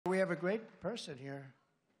have a great person here.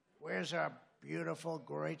 Where's our beautiful,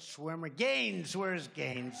 great swimmer? Gaines, where's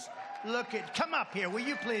Gaines? Come up here. Will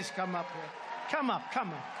you please come up here? Come up, come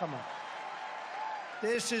up, come up.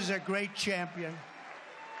 This is a great champion.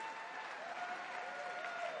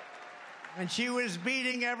 And she was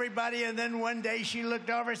beating everybody, and then one day she looked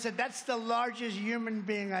over and said, "That's the largest human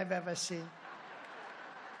being I've ever seen."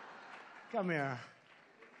 Come here.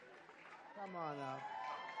 Come on up.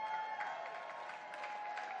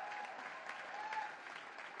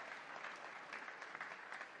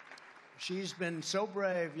 She's been so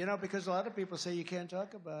brave, you know, because a lot of people say you can't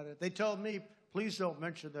talk about it. They told me, "Please don't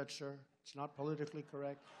mention that, sir. It's not politically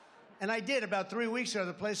correct." And I did. About 3 weeks ago,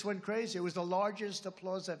 the place went crazy. It was the largest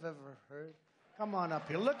applause I've ever heard. Come on up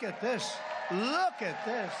here. Look at this. Look at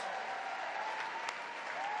this.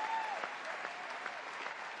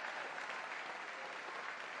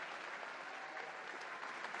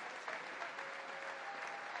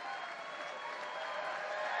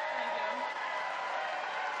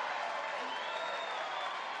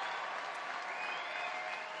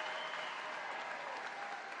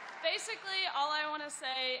 Basically, all I want to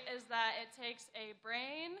say is that it takes a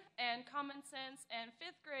brain and common sense and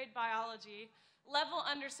 5th grade biology level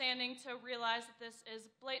understanding to realize that this is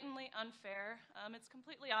blatantly unfair. It's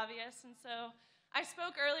completely obvious, and so I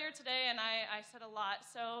spoke earlier today and I said a lot,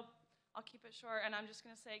 so I'll keep it short, and I'm just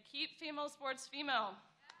going to say, keep female sports female.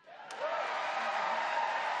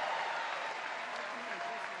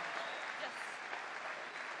 Yes.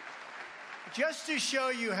 Just to show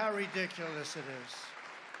you how ridiculous it is.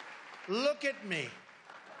 Look at me.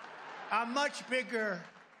 I'm much bigger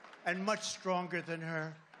and much stronger than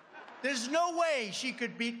her. There's no way she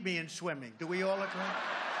could beat me in swimming. Do we all agree?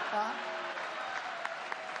 Huh?